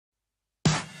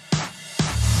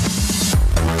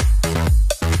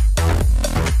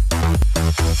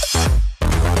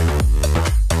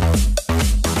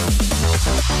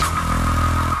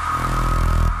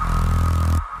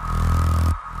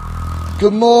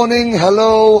Good morning,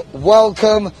 hello,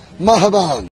 welcome,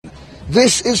 Mahaban.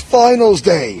 This is finals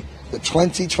day, the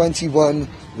 2021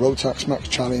 Rotax Max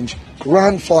Challenge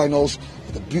Grand Finals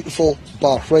at the beautiful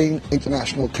Bahrain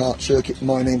International Kart Circuit.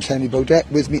 My name's Henry Baudet.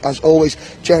 With me, as always,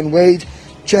 Jen Wade.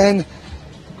 Jen,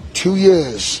 2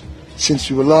 years since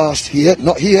we were last here,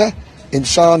 not here, in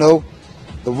Sarno.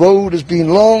 The road has been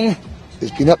long,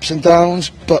 there's been ups and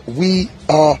downs, but we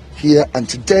are here, and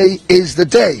today is the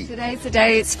day. Today's the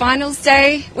day. It's finals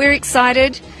day. We're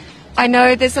excited. I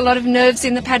know there's a lot of nerves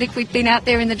in the paddock. We've been out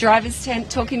there in the driver's tent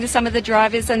talking to some of the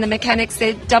drivers and the mechanics.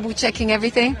 They're double checking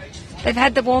everything. They've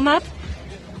had the warm up.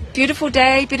 Beautiful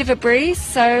day, bit of a breeze.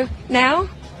 So now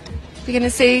we're going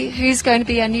to see who's going to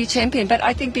be our new champion. But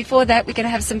I think before that we're going to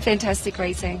have some fantastic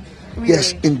racing. Really.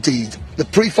 Yes, indeed. The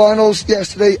pre-finals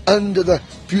yesterday under the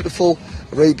beautiful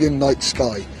Arabian night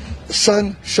sky. The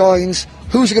sun shines.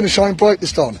 Who's it going to shine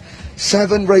brightest on?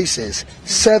 7 races,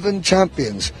 7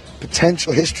 champions,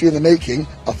 potential history in the making.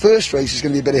 Our first race is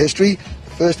going to be a bit of history.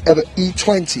 The first ever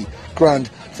E20 Grand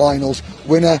Finals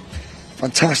winner.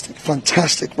 Fantastic,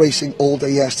 fantastic racing all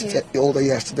day yesterday.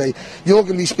 Yes. You're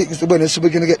going to be speaking to the winners, so we're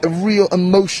going to get the real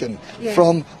emotion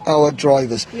from our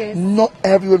drivers. Yes. Not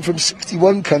everyone from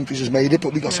 61 countries has made it,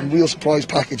 but we got some real surprise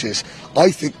packages. I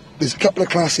think there's a couple of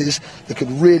classes that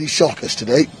could really shock us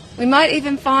today. We might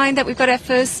even find that we've got our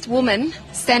first woman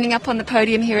standing up on the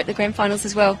podium here at the Grand Finals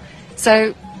as well.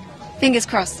 So, fingers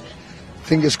crossed.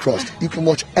 Fingers crossed. You can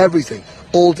watch everything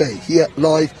all day here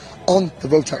live on the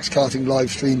Rotax Karting live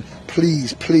stream.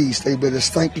 Please, please stay with us.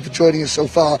 Thank you for joining us so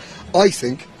far. I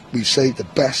think we've saved the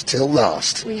best till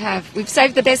last. We have. We've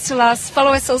saved the best till last.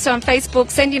 Follow us also on Facebook.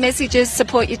 Send your messages,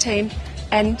 support your team,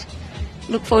 and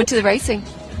look forward to the racing.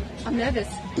 I'm nervous.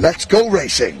 Let's go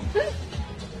racing.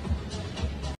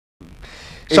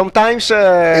 Sometimes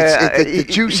the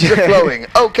juices are flowing.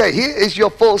 Okay, here is your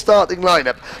full starting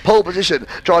lineup. Pole position,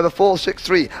 driver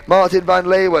 463, Martin van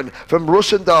Leeuwen from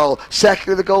Roosendaal,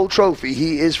 second in the gold trophy.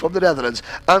 He is from the Netherlands.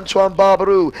 Antoine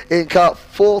Barberou in car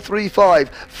 435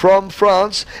 from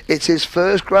France. It's his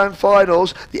first Grand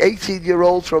Finals, the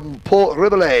 18-year-old from Port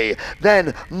Ribelais.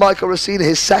 Then Michael Racina,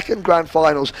 his second Grand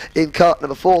Finals in car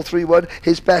number 431,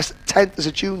 his best 10th as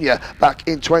a junior back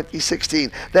in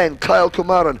 2016. Then Kyle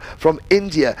Kumaran from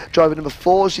India, driving number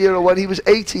 401. He was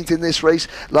 18th in this race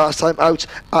last time out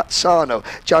at Sarno.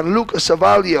 Gianluca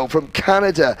Chevalier from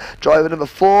Canada, driving number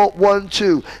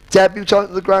 412, debutant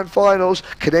in the Grand Finals,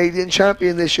 Canadian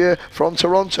champion this year from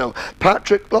Toronto.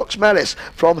 Patrick Loxmelis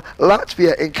from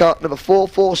Latvia in kart number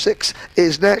 446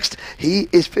 is next. He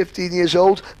is 15 years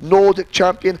old, Nordic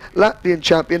champion, Latvian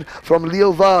champion from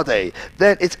Lielvārde.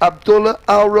 Then it's Abdullah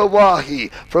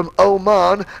Al-Rawahi from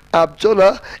Oman.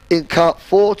 Abdullah in kart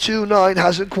 429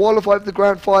 hasn't qualified for the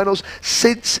Grand Finals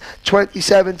since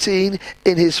 2017.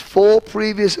 In his 4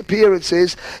 previous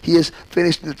appearances, he has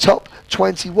finished in the top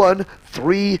 21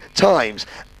 3 times.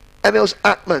 Emils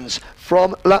Atmans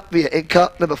from Latvia in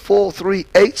car number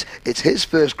 438. It's his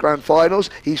first Grand Finals.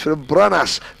 He's from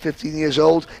Branas, 15 years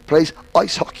old, plays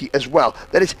ice hockey as well.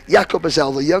 Then it's Jakob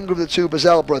Bazel, the younger of the 2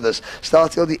 Bazel brothers,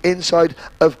 starting on the inside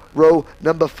of row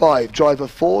number 5. Driver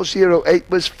 408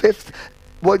 was 5th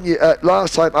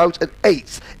last time out and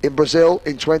 8th in Brazil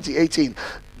in 2018.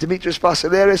 Dimitris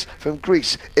Vasileris from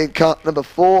Greece in kart number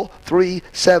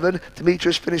 437.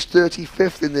 Dimitris finished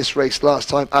 35th in this race last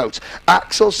time out.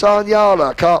 Axel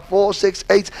Sanyala, kart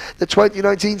 468, the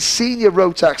 2019 Senior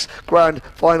Rotax Grand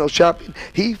Finals champion.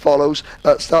 He follows,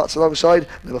 starts alongside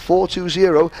number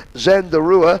 420, Zen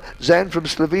Darua. Zen from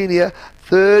Slovenia,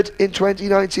 3rd in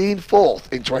 2019,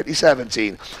 4th in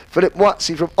 2017. Philip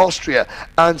Watsi from Austria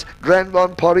and Glenn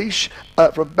van Parijs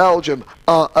from Belgium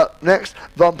are up next.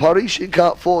 Van Parijs in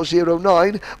kart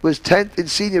 409 was 10th in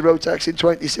Senior Rotax in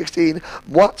 2016.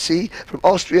 Watsi from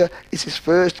Austria is his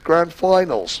first Grand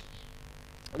Finals.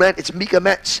 Then it's Mika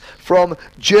Metz from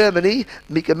Germany.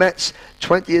 Mika Metz,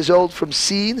 20 years old, from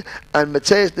Seen, and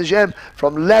Matthias Najem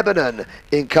from Lebanon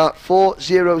in kart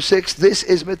 406. This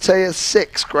is Matthias'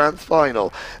 6th Grand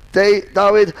Final.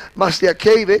 David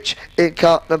Masliakevich in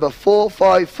kart number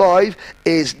 455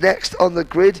 is next on the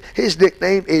grid. His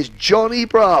nickname is Johnny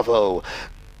Bravo.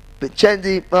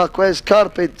 Vicente Marquez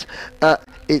Carpint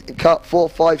in kart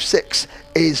 456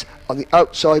 is on the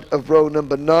outside of row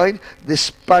number 9. This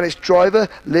Spanish driver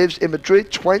lives in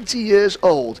Madrid, 20 years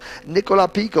old.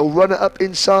 Nicolas Pico, runner-up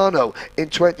in Sarno in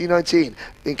 2019.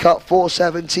 In kart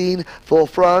 417 for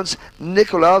France.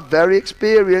 Nicolas, very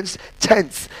experienced,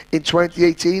 10th in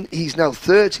 2018. He's now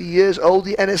 30 years old,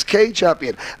 the NSK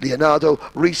champion. Leonardo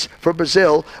Reis from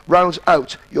Brazil rounds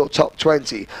out your top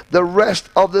 20. The rest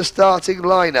of the starting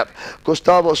lineup: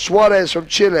 Gustavo Suarez from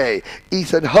Chile,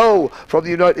 Ethan Ethan Ho from the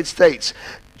United States,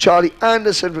 Charlie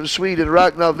Anderson from Sweden,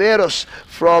 Ragnar Veros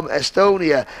from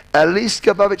Estonia,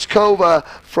 Eliska Babichkova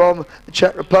from the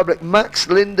Czech Republic, Max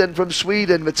Linden from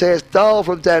Sweden, Matthias Dahl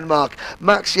from Denmark,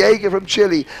 Max Jaeger from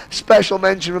Chile. Special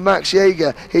mention from Max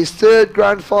Jaeger, his third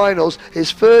Grand Finals, his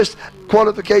first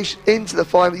qualification into the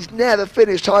final. He's never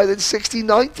finished higher than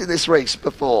 69th in this race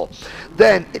before.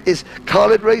 Then it is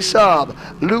Khalid Reysab,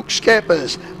 Luke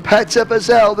Skeppers, Petter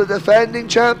Bazel, the defending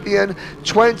champion,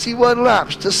 21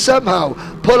 laps to somehow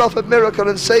pull off a miracle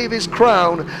and save his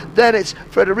crown. Then it's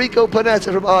Federico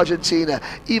Panetta from Argentina,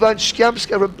 Ivan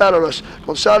Skamska from Belarus,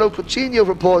 Gonzalo Coutinho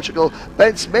from Portugal,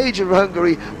 Bence Major from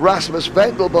Hungary, Rasmus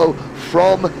Vendelbo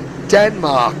from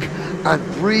Denmark. And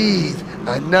breathe.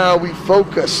 And now we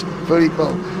focus,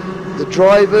 Filippo. The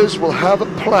drivers will have a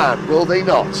plan, will they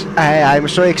not? I'm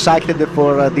so excited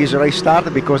for this race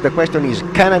start, because the question is,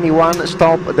 can anyone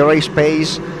stop the race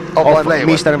pace of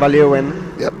Mr. Van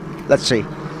Leeuwen? Yep. Let's see.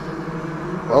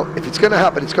 Well, if it's going to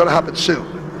happen, it's going to happen soon.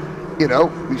 You know,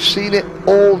 we've seen it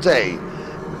all day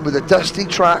with a dusty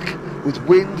track, with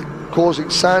wind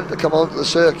causing sand to come onto the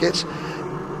circuit.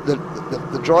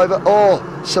 The driver,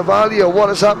 Savalio, what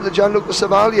has happened to Gianluca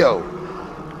Savalio?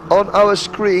 On our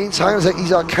screens, hang on a sec,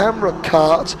 he's our camera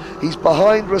cart, he's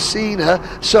behind Racina,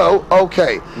 so,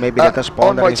 okay. Maybe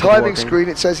on my timing screen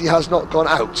it says he has not gone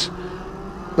out.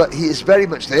 But he is very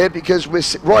much there because we're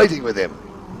riding with him.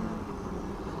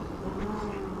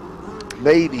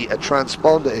 Maybe a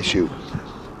transponder issue.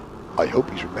 I hope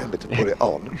he's remembered to put it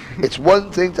on. It's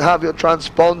one thing to have your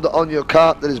transponder on your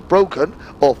cart that is broken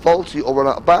or faulty or run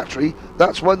out of battery.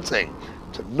 That's one thing.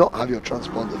 To not have your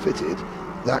transponder fitted,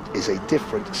 that is a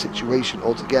different situation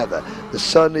altogether. The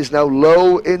sun is now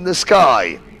low in the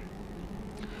sky.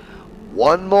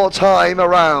 One more time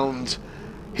around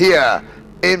here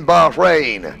in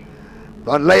Bahrain.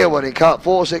 Van Leeuwen in kart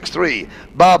 463.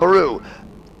 Barbarou.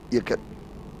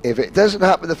 If it doesn't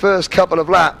happen the first couple of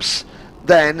laps,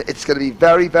 then it's going to be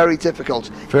very, very difficult.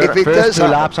 If it does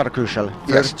happen, laps are crucial.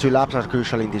 First 2 laps are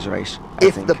crucial in this race.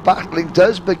 If the battling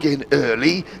does begin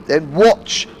early, then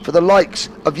watch for the likes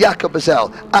of Jakob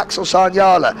Bazel, Axel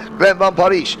Sanyala, Glenn Van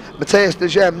Parijs, Matthias de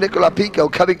Gem, Nicolas Pico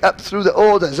coming up through the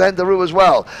order, Zendarou as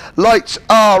well. Lights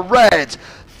are red.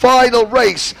 Final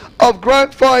race of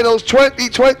Grand Finals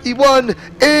 2021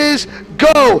 is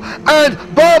go, and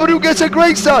Barbarou gets a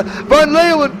great start. Van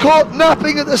Leeuwen caught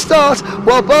napping at the start,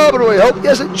 while Barbarou, I hope he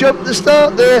hasn't jumped the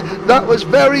start there. That was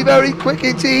very, very quick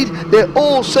indeed. They're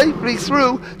all safely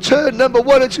through turn number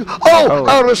 1 and 2.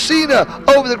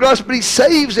 Racina over the grass, but he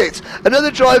saves it.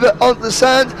 Another driver onto the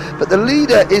sand, but the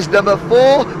leader is number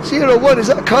 401. Is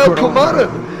that Kyle Kumaran?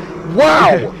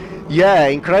 Wow. Yeah,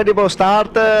 incredible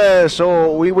start,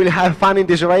 so we will have fun in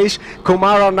this race.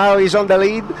 Kumaran now is on the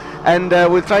lead, and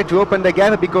will try to open the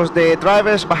gap because the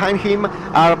drivers behind him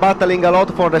are battling a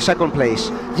lot for the second place.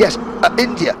 Yes,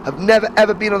 India have never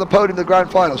ever been on the podium in the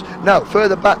Grand Finals. Now,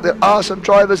 further back, there are some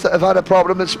drivers that have had a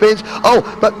problem in spins.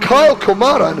 But Kyle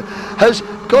Kumaran has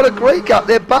got a great gap.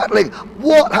 They're battling.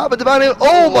 What happened to Van Leeuwen?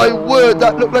 Oh my word,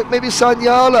 that looked like maybe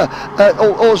Sanyala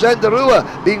or Zendarou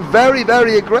being very,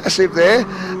 very aggressive there.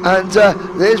 And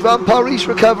there's Van Parijs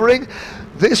recovering.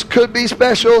 This could be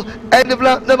special. End of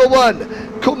lap number 1.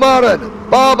 Kumaran,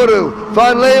 Barbarou,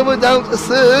 Van Leeuwen down to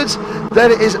thirds.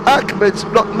 Then it is Ahmed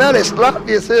Melis,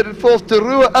 Latvia 3rd and 4th,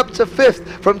 Derua up to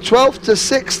 5th, from 12th to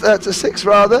 6th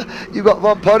rather. You've got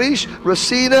Van Parijs,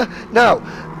 Racina. Now,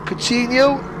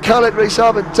 Coutinho, Khalid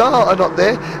Reysab and Dahl are not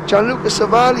there. Gianluca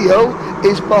Savalio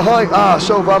is behind.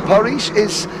 So Van Parijs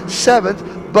is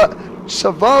 7th, but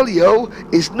Savalio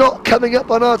is not coming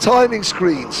up on our timing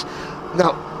screens.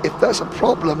 Now, if that's a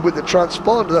problem with the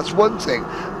transponder, that's one thing,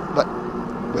 but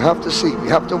we have to see. We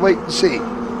have to wait and see.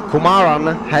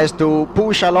 Kumaran has to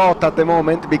push a lot at the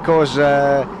moment because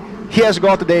he has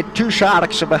got the 2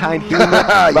 sharks behind him,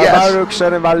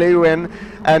 Barbarou and Van Leeuwen,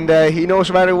 and he knows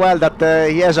very well that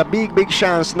he has a big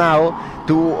chance now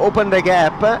to open the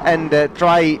gap and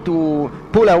try to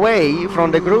pull away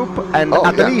from the group and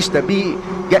least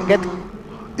get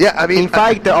in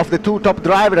fight of the 2 top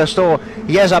drivers. So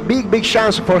he has a big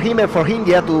chance for him and for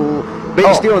India to be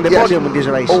still on the podium in this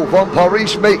race. Van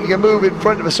Parijs making a move in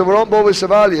front of us. So we're on board with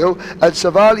Savalio, and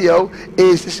Savalio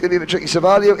this is going to be a bit tricky.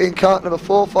 Savalio in kart number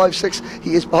 4, 5, 6.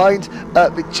 He is behind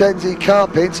Vincenzi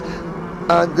Carpint,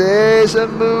 and there's a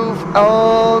move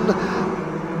on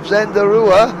Zendarou.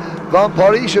 Van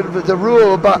Parijs and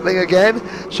Derua are battling again.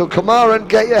 So Kumaran,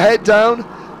 get your head down.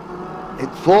 In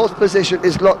 4th position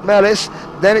is Lot Melis,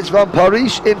 then it's Van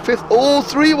Parijs in 5th, all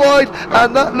 3 wide,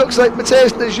 and that looks like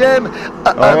Matthias de Gem.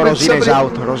 Rosina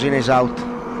is out,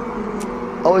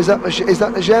 Oh, is that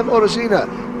Najem or Rosina?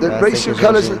 The racing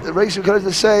colours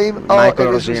the same. Oh, it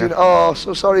is Rosina. Oh,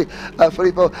 so sorry,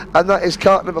 Filippo. And that is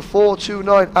car number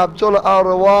 429, Abdullah Al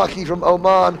Rawaki from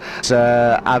Oman. It's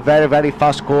a very, very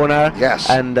fast corner. Yes.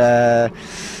 And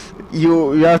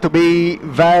you have to be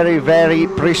very, very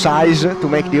precise to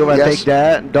make the overtake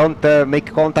there. Don't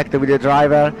make contact with the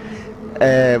driver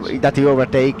that you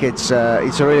overtake. It's a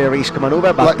really risk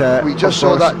maneuver, but like we just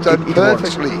saw that done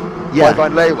perfectly by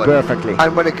Van Leeuwen. Perfectly.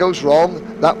 And when it goes wrong,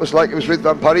 that was like it was with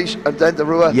Van Parijs and then the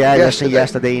Rua. Yeah,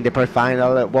 yesterday in the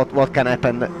pre-final, what can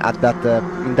happen at that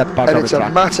in that part and of the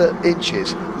track? And it's a matter of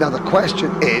inches. Now the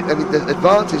question is, I mean, the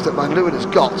advantage that Van Leeuwen has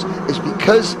got is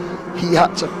because he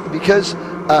had to, because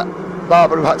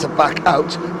Barbaru had to back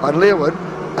out. Van Leeuwen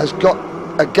has got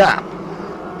a gap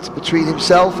between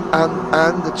himself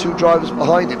and the two drivers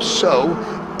behind him. So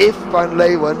if Van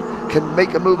Leeuwen can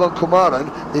make a move on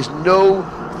Kumaran, there's no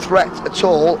threat at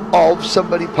all of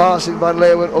somebody passing Van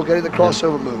Leeuwen or getting the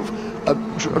crossover move,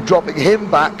 dropping him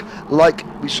back like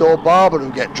we saw Barbaru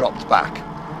get dropped back.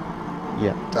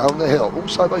 Yeah. Down the hill, all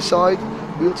side by side,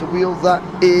 wheel to wheel. That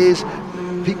is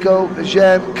Pico,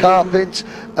 Najem, Carpint,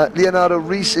 Leonardo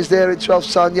Reis is there in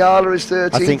 12th, Sanyala is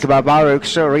 13th. I think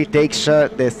Barbarux retakes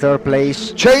the third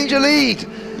place. Change of lead.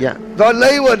 Yeah. Van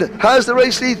Leeuwen has the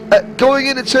race lead going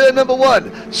into turn number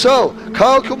 1. So,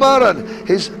 Carl Kumaran,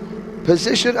 his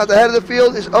position at the head of the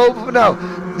field is over for now.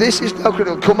 This is now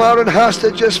critical. Kumaran has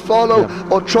to just follow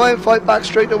or try and fight back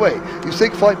straight away. You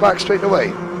think fight back straight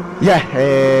away?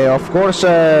 Yeah, of course,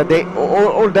 they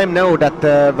all them know that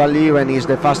Van Leeuwen is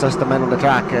the fastest man on the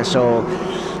track, so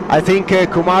I think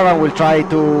Kumaran will try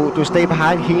to stay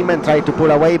behind him and try to pull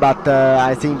away, but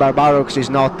I think Barbarux is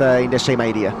not in the same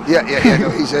idea. Yeah, no,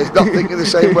 he's not thinking the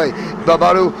same way.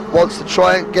 Barbaru wants to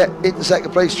try and get into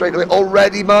second place straight away.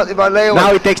 Already Martin Van Leeuwen.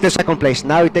 Now he takes the second place.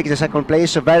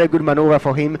 A very good maneuver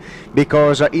for him,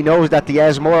 because he knows that he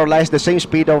has more or less the same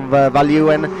speed of Van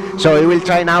Leeuwen, so he will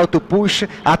try now to push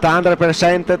at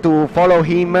 100% to follow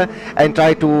him and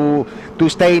try to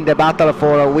stay in the battle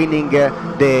for winning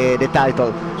the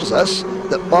title. Us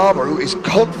that Barbaru is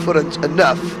confident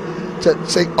enough to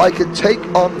say, I can take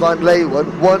on Van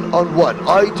Leeuwen one-on-one.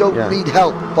 I don't need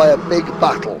help by a big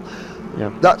battle. Yeah.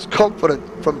 That's confident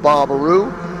from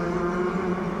Barbaru.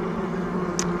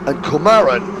 And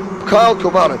Kumaran, Carl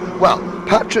Kumaran. Well,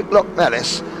 Patrick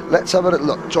Lockmellis, let's have a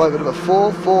look. Driver number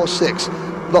 446.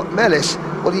 Lockmellis,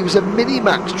 well, he was a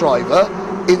Minimax driver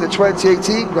in the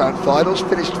 2018 Grand Finals,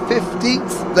 finished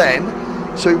 15th then,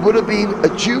 so he would have been a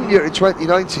junior in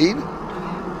 2019.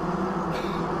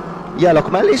 Yeah,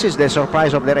 Lockmellis is the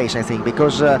surprise of the race, I think,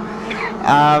 because I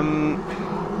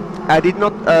did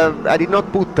not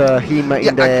put him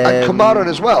in the... and Kumaran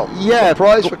as well. Yeah.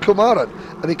 Surprise for Kumaran.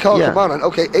 I mean, Carl Kumaran,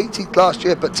 okay, 18th last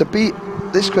year, but to be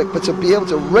this quick, but to be able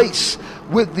to race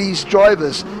with these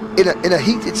drivers in a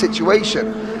heated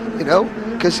situation, you know,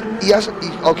 because he hasn't, he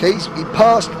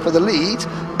passed for the lead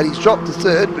and he's dropped to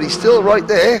third, but he's still right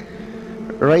there.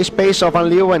 Race pace of Van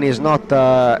Leeuwen is not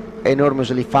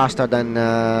enormously faster than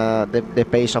the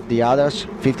pace of the others.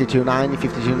 52.9,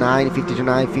 52.9,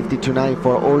 52.9, 52.9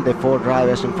 for all the 4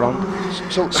 drivers in front.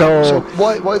 So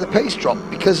why the pace drop?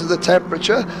 Because of the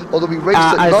temperature, although we raced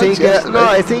at night yesterday? No,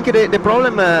 I think the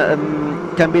problem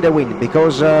can be the wind,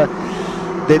 because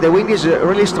the wind is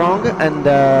really strong, and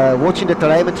watching the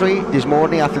telemetry this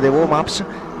morning after the warm-ups,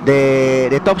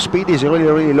 the top speed is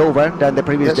really lower than the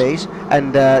previous days,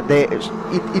 and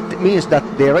it means that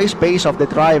the race pace of the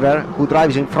driver who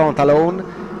drives in front alone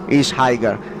is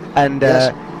higher, and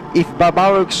if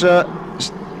Barbarux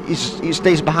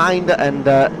stays behind and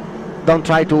don't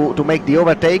try to make the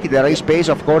overtake, the race pace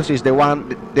of course is the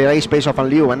race pace of Van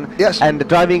Leeuwen. Yes. And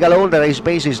driving alone, the race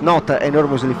pace is not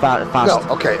enormously fast. No,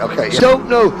 okay. Yeah. Don't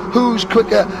know who's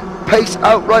quicker pace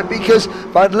outright, because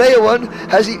Van Leeuwen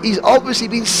he's obviously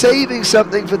been saving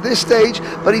something for this stage,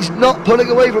 but he's not pulling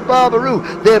away from Barbaru.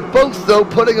 They're both though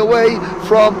pulling away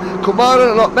from Kumaran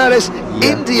and Lockmellis.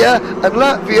 India and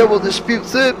Latvia will dispute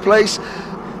third place.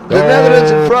 The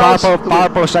Netherlands and France.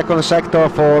 Purple second sector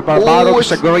for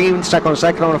Barbarux, green second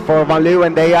sector for Van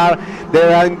Leeuwen. They are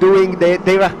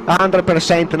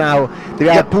 100% now. They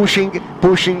are pushing. You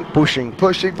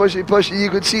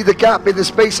can see the gap in the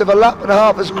space of a lap and a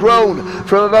half has grown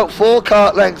from about 4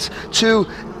 kart lengths to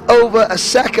over a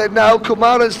second now.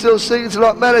 Kumaran still singing to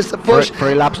Lockmellis to push.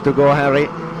 3 laps to go, Henry.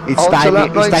 It's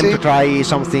time to try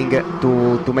something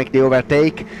to make the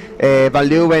overtake. Van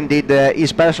Leeuwen did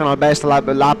his personal best lap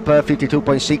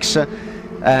 52.6.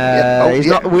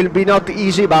 Will be not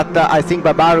easy, but I think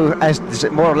Barbaru has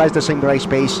more or less the same race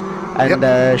pace, and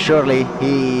surely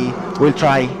he will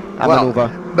try a maneuver.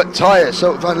 but tyres.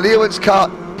 So Van Leeuwen's car,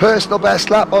 personal best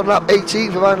lap on lap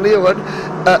 18 for Van Leeuwen.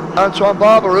 Antoine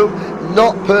Barberou,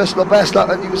 not personal best lap,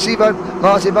 and you can see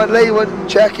Martin Van Leeuwen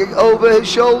checking over his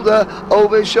shoulder,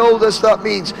 so that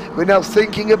means we're now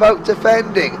thinking about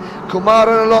defending.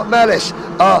 Kumaran and Lot Mellis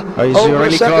are over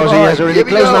really second close. behind. He is really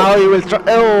close now. He will try.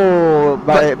 Oh,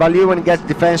 Van Leeuwen gets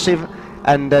defensive,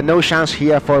 and no chance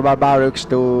here for Barberou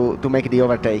to make the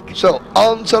overtake. So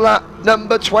on to lap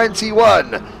number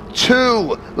 21.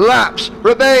 2 laps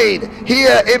remain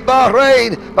here in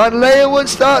Bahrain. Van Leeuwen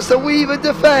starts to weave and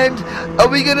defend. Are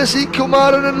we going to see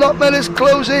Kumaran and Lot Mellis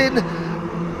close in?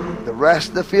 The rest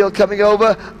of the field coming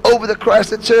over the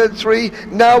crest at turn 3.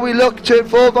 Now we look, turn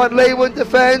 4, Van Leeuwen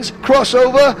defends,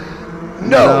 crossover.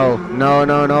 No.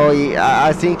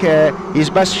 I think his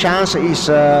best chance is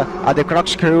at the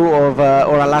corkscrew of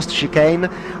or a last chicane,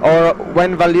 or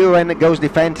when Van Leeuwen goes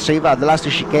defensive at the last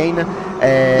chicane,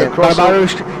 Barberou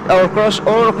or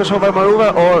crossover maneuver,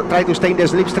 or try to stay in the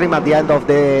slipstream at the end of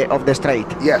the straight.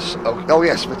 Yes. Oh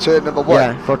yes, for turn number 1.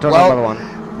 Yeah, for turn number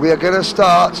 1. We are going to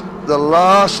start the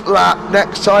last lap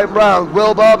next time round.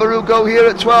 Will Barberou go here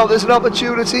at 12? There's an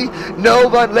opportunity. No,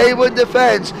 Van Leeuwen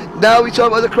defends. Now we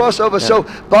talk about the crossover. Yeah. So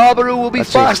Barberou will be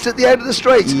fast at the end of the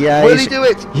straight. Yeah, will he do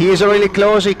it? He is really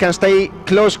close. He can stay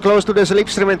close to the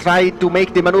slipstream and try to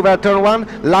make the maneuver at turn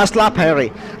 1. Last lap,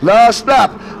 Harry. Last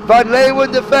lap. Van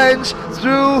Leeuwen defends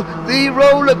through the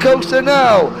roller coaster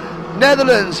now.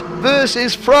 Netherlands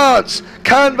versus France.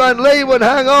 Can Van Leeuwen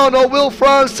hang on, or will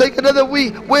France take another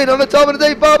win on the top of the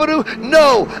day? Barberou,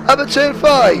 no, up at turn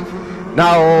 5.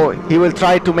 Now he will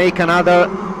try to make another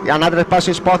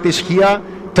passing spot is here,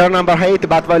 turn number 8,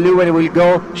 but Van Leeuwen will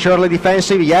go surely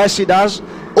defensive. Yes, he does.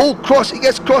 Oh, he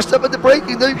gets crossed up at the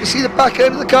braking. Now you can see the back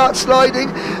end of the kart sliding.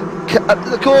 Up to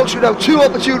the corkscrew now, 2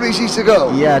 opportunities to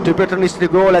go. Yeah, 2 opportunities to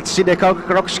go. Let's see the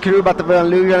corkscrew, but Van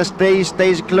Leeuwen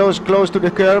stays close to the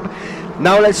curb.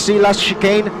 Now let's see last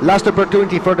chicane, last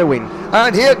opportunity for the win.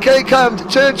 And here comes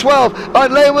turn 12.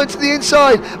 Van Leeuwen to the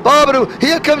inside. Barberou.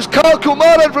 Here comes Karl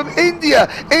Kumaran from India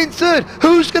in third.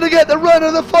 Who's going to get the run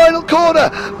of the final corner?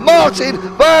 Martin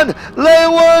Van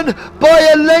Leeuwen by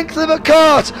a length of a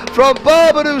kart from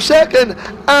Barberou second,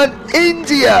 and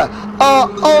India are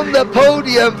on the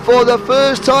podium for the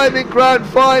first time in Grand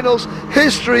Finals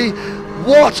history.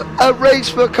 What a race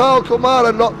for Karl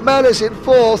Kumaran, Lot Mellis in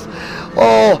fourth.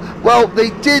 Oh, well, they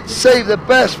did save the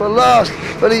best for last,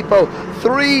 Filippo.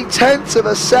 0.3 of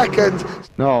a second.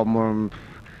 No,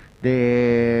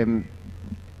 the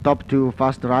top 2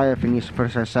 fast driver finished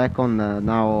first and second.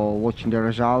 Now watching the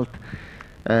result.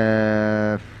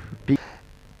 Now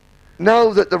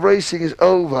that the racing is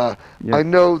over, yeah. I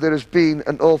know there has been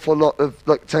an awful lot of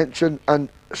tension and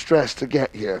stress to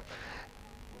get here.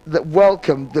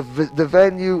 Welcome, the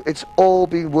venue, it's all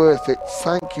been worth it.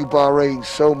 Thank you, Bahrain,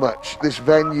 so much. This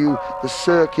venue, the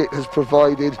circuit has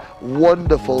provided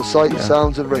wonderful sight,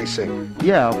 sounds and racing.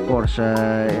 Yeah, of course,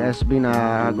 it has been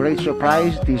a great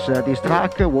surprise, this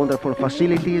track, wonderful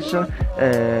facilities,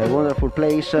 wonderful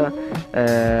place,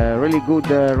 really good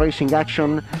racing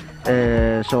action.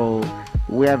 So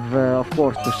we have, of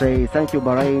course, to say thank you,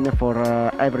 Bahrain, for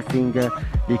everything,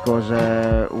 because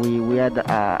we had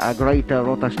a great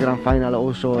Rotax Grand Final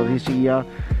also this year,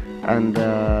 and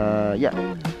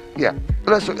yeah,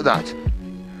 let's look at that.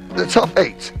 The top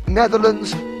 8: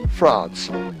 Netherlands, France,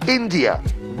 India.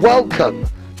 Welcome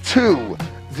to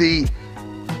the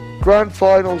Grand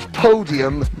Finals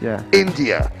podium.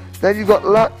 India. Then you've got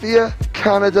Latvia,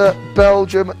 Canada,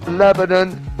 Belgium,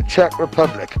 Lebanon, Czech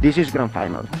Republic. This is Grand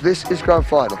Final. This is Grand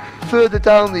Final. Further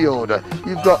down the order,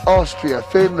 you've got Austria,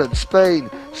 Finland, Spain,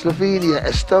 Slovenia,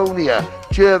 Estonia,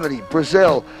 Germany,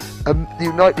 Brazil, the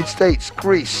United States,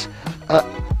 Greece, the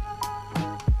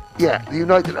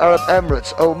United Arab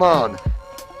Emirates, Oman,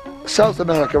 South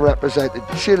America represented,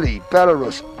 Chile,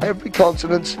 Belarus, every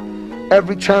continent,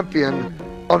 every champion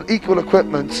on equal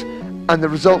equipment, and the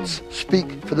results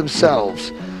speak for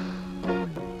themselves.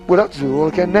 We'll have to do it all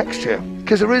again next year,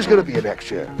 because there is going to be a next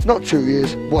year. Not 2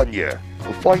 years, 1 year.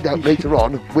 We'll find out later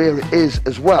on where it is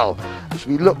as well. As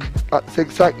we look at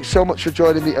things, thank you so much for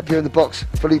joining me up here in the box,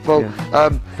 Filippo.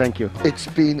 Thank you. It's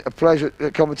been a pleasure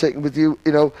commentating with you.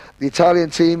 You know, the Italian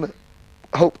team,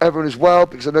 hope everyone is well,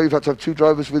 because I know you've had to have 2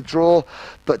 drivers withdraw.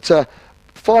 But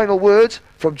final word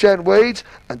from Jen Wade,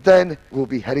 and then we'll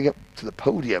be heading up to the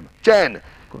podium. Jen,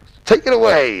 take it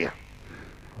away.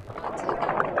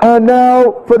 And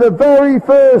now, for the very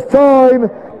first time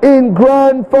in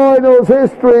Grand Finals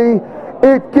history,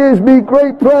 it gives me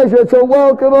great pleasure to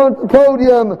welcome onto the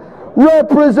podium,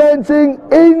 representing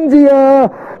India,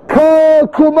 Karl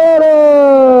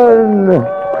Kumaran.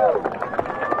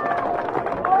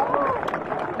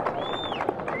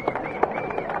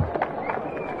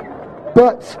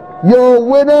 but your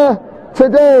winner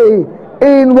today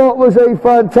in what was a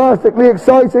fantastically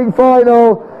exciting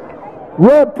final,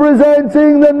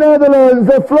 representing the Netherlands,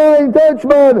 the Flying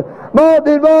Dutchman,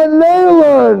 Martin van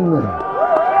Leeuwen.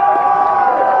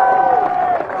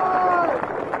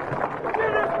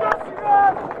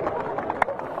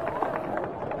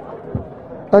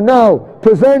 And now,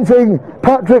 presenting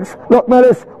Patrick's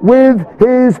Lochmelis with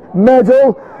his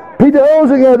medal, Peter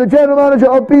Elzinger, the General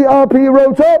Manager of BRP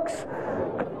Rotax.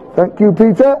 Thank you,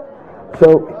 Peter.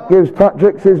 So, gives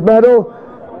Patrick's his medal.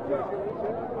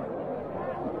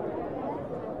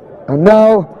 And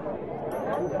now,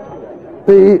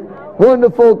 the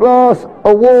Wonderful Glass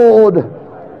Award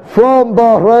from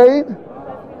Bahrain.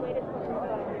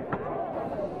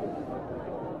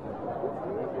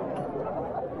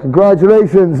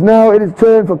 Congratulations. Now it is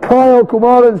turn for Kyle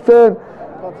Kumaran's turn.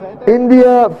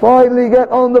 India finally get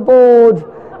on the board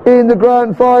in the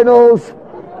grand finals.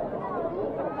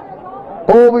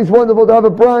 Always wonderful to have a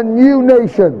brand new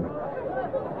nation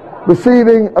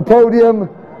receiving a podium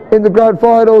in the grand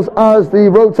finals as the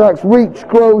Rotax reach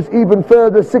grows even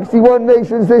further. 61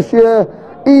 nations this year,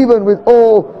 even with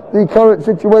all the current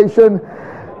situation.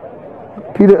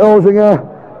 Peter Elzinger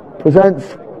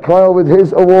presents Kyle with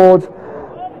his award.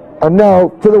 And now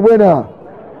to the winner.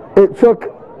 It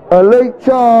took a late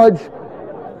charge.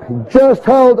 He just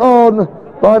held on.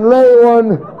 Van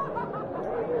Leeuwen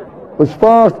was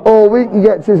fast all week. He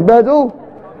gets his medal.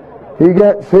 He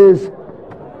gets his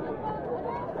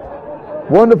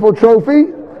wonderful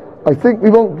trophy. I think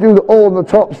we won't do it all on the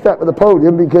top step of the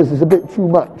podium because it's a bit too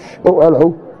much. Oh,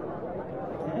 hello.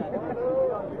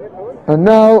 And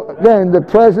now, again, the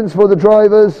presents for the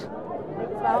drivers.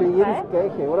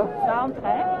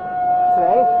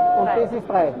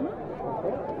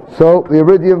 So, the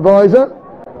iridium visor,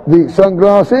 the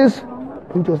sunglasses.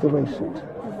 Who does the race suit?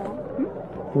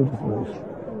 Who does the race?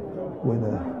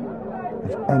 Winner.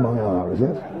 It's MIR, is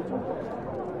it?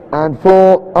 And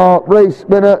for our race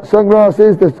winner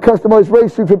sunglasses, the customised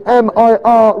race suit from MIR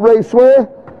Racewear.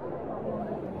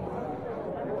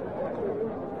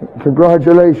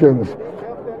 Congratulations.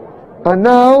 And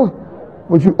now,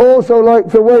 would you also like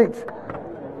to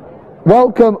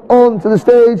welcome onto the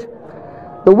stage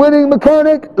the winning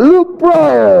mechanic, Luke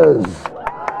Bryers,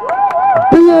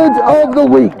 Beard of the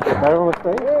Week.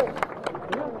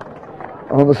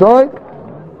 On the side,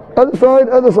 other side,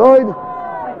 other side.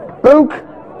 Luke,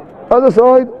 other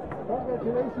side.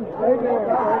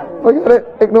 I get it,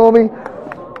 ignore me.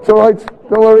 It's alright,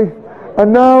 don't worry.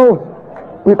 And now,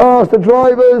 we ask the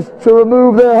drivers to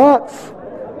remove their hats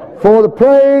for the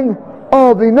playing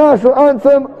of the national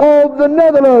anthem of the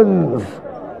Netherlands.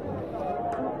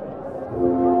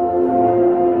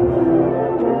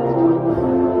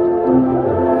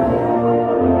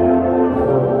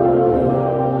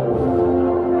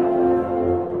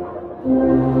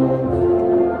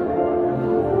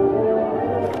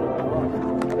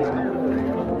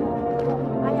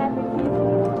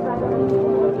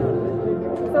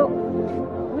 So,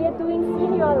 we are doing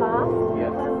senior last.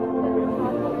 Yes.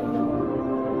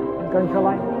 Going to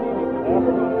line.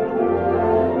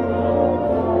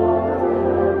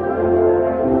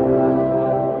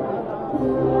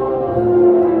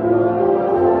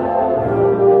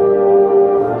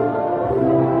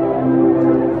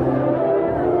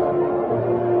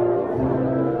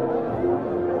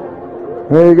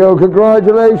 There you go,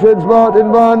 congratulations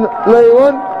Martin van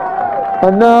Leeuwen.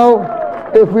 And now,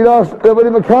 if we'd ask the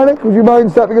mechanic, would you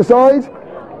mind stepping aside?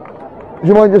 Would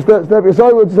you mind just stepping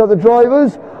aside? We'll just have the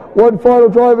drivers. One final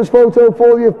driver's photo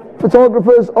for the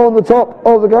photographers on the top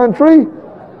of the gantry.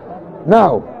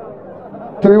 Now,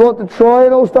 do we want to try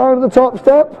and all stand at the top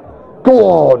step? Go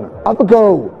on, have a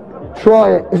go.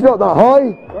 Try it. It's not that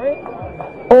high.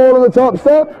 All on the top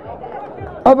step.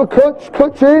 Have a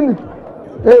cutch in.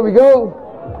 There we go.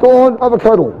 Go on, have a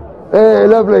cuddle. Hey,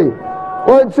 lovely.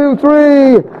 1, 2,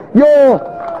 3. Your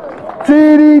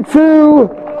GD2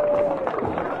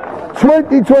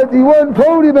 2021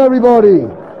 podium, everybody.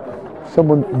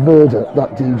 Someone murder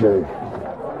that DJ.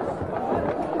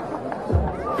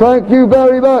 Thank you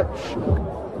very much.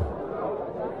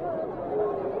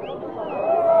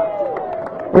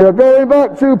 We are going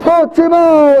back to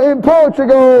Portimao in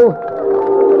Portugal.